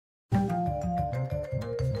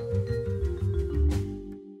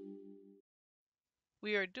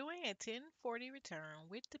We are doing a 1040 return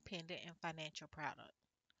with dependent and financial product.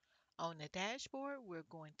 On the dashboard, we're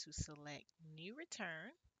going to select New Return.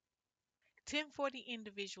 1040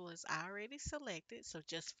 individual is already selected, so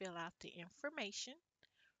just fill out the information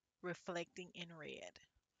reflecting in red.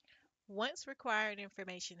 Once required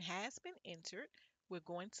information has been entered, we're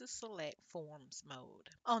going to select Forms mode.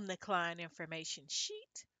 On the client information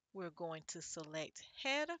sheet, we're going to select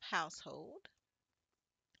Head of Household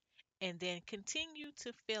and then continue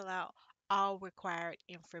to fill out all required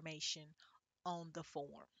information on the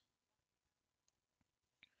form.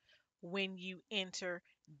 When you enter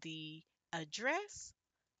the address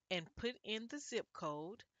and put in the zip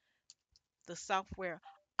code, the software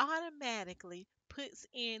automatically puts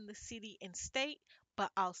in the city and state,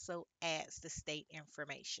 but also adds the state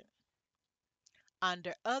information.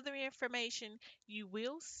 Under other information, you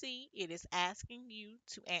will see it is asking you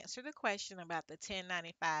to answer the question about the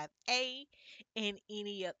 1095A and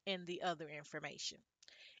and the other information.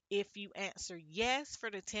 If you answer yes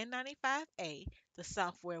for the 1095A, the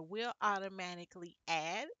software will automatically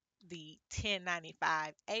add the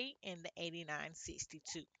 1095A and the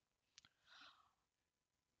 8962.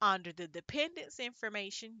 Under the dependents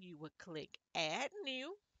information, you would click Add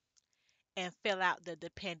New and fill out the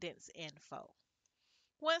dependents info.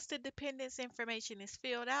 Once the dependents information is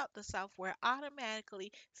filled out, the software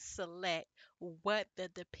automatically select what the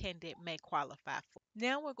dependent may qualify for.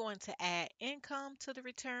 Now we're going to add income to the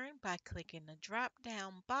return by clicking the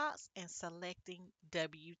drop-down box and selecting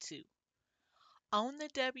W-2. On the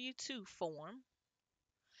W-2 form,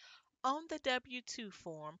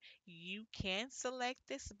 you can select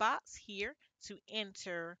this box here to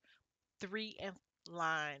enter 3 and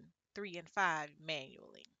line 3 and 5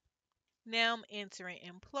 manually. Now I'm entering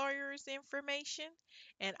employer's information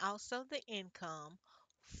and also the income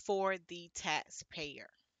for the taxpayer.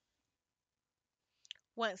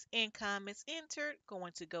 Once income is entered,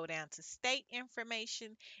 going to go down to state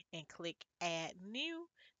information and click add new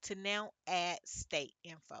to now add state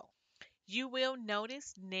info. You will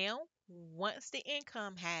notice now once the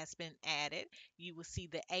income has been added, you will see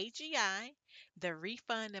the AGI, the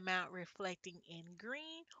refund amount reflecting in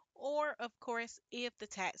green, or of course, if the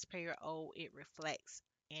taxpayer owed, it reflects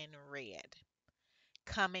in red.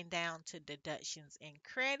 Coming down to deductions and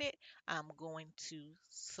credit, I'm going to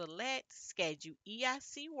select schedule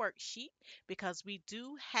EIC worksheet because we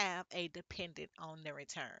do have a dependent on the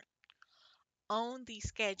return. On the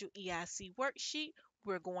schedule EIC worksheet,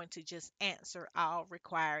 we're going to just answer all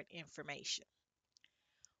required information.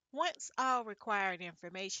 Once all required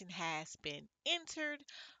information has been entered,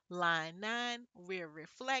 line 9 will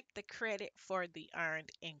reflect the credit for the earned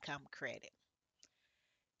income credit.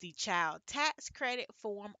 The child tax credit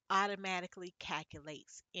form automatically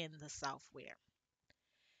calculates in the software.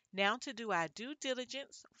 Now to do our due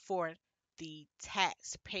diligence for the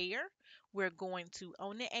taxpayer, we're going to,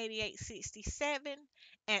 on the 8867,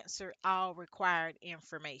 answer all required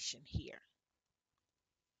information here.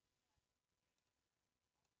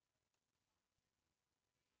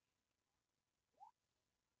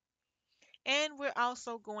 And we're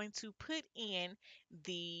also going to put in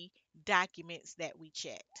the documents that we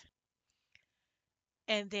checked.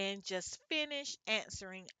 And then just finish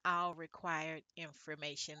answering all required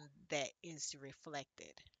information that is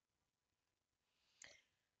reflected.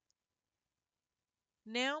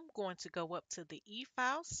 Now I'm going to go up to the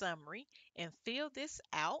Efile Summary and fill this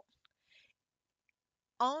out.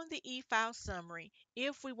 On the Efile Summary,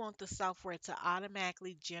 if we want the software to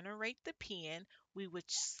automatically generate the PIN, we would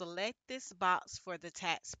select this box for the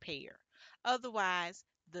taxpayer. Otherwise,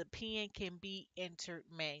 the PIN can be entered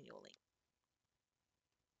manually.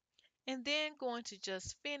 And then going to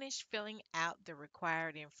just finish filling out the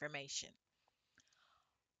required information.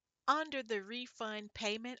 Under the refund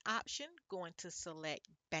payment option, going to select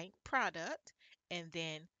bank product and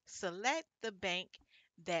then select the bank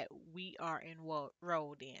that we are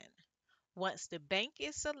enrolled in. Once the bank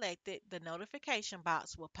is selected, the notification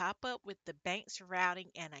box will pop up with the bank's routing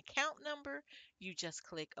and account number. You just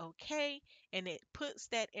click OK and it puts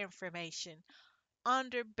that information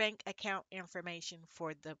under bank account information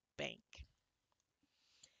for the bank.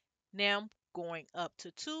 Now I'm going up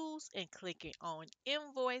to Tools and clicking on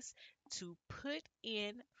Invoice to put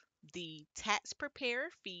in the tax preparer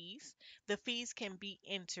fees. The fees can be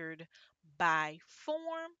entered by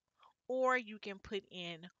form or you can put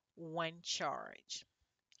in one charge.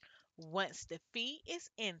 Once the fee is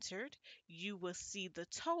entered, you will see the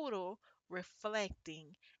total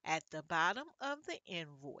reflecting at the bottom of the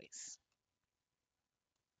invoice.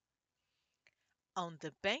 On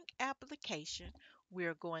the bank application,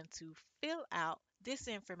 we're going to fill out this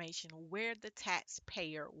information where the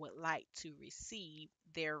taxpayer would like to receive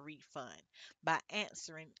their refund by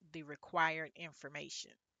answering the required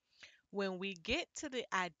information. When we get to the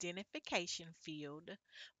identification field,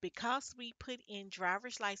 because we put in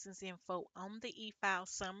driver's license info on the e-file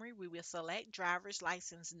summary, we will select driver's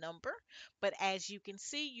license number. But as you can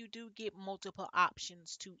see, you do get multiple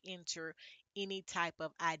options to enter any type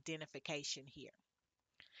of identification here.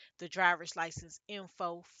 The driver's license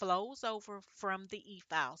info flows over from the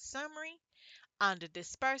e-file summary. Under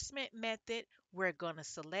disbursement method, we're going to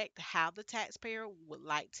select how the taxpayer would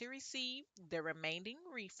like to receive the remaining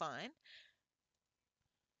refund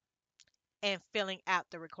and filling out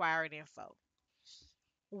the required info.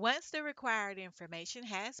 Once the required information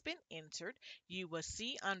has been entered, you will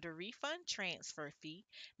see under refund transfer fee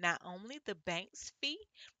not only the bank's fee,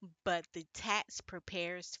 but the tax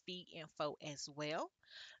preparer's fee info as well.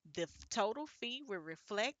 The total fee will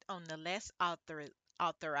reflect on the less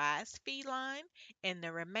authorized fee line, and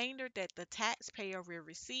the remainder that the taxpayer will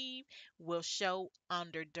receive will show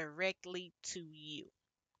under directly to you.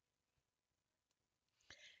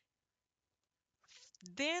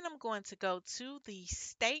 Then I'm going to go to the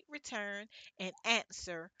state return and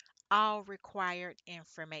answer all required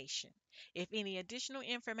information. If any additional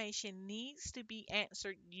information needs to be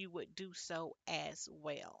answered, you would do so as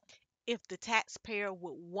well. If the taxpayer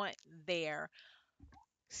would want their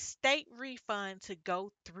state refund to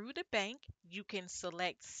go through the bank, you can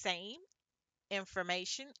select same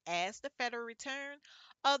information as the federal return.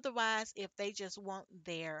 Otherwise, if they just want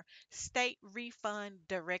their state refund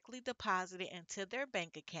directly deposited into their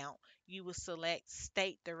bank account, you will select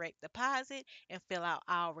state direct deposit and fill out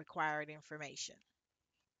all required information.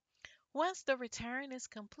 Once the return is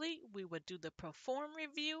complete, we will do the perform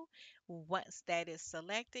review. Once that is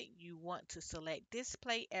selected, you want to select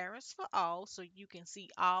display errors for all so you can see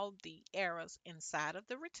all the errors inside of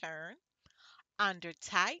the return. Under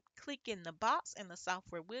type, click in the box and the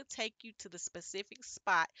software will take you to the specific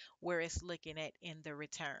spot where it's looking at in the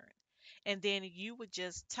return. And then you would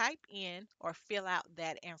just type in or fill out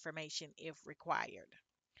that information if required.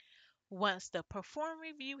 Once the perform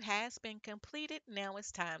review has been completed, now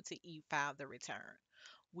it's time to e-file the return.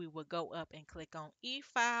 We will go up and click on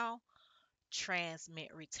e-file,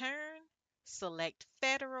 transmit return, select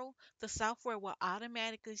federal. The software will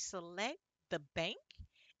automatically select the bank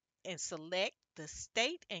and select the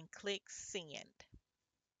state and click send.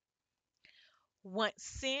 Once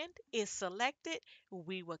send is selected,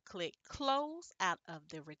 we will click close out of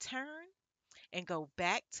the return and go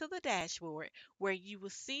back to the dashboard where you will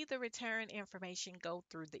see the return information go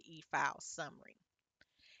through the e-file summary.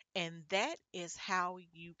 And that is how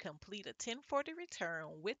you complete a 1040 return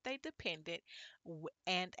with a dependent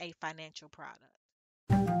and a financial product.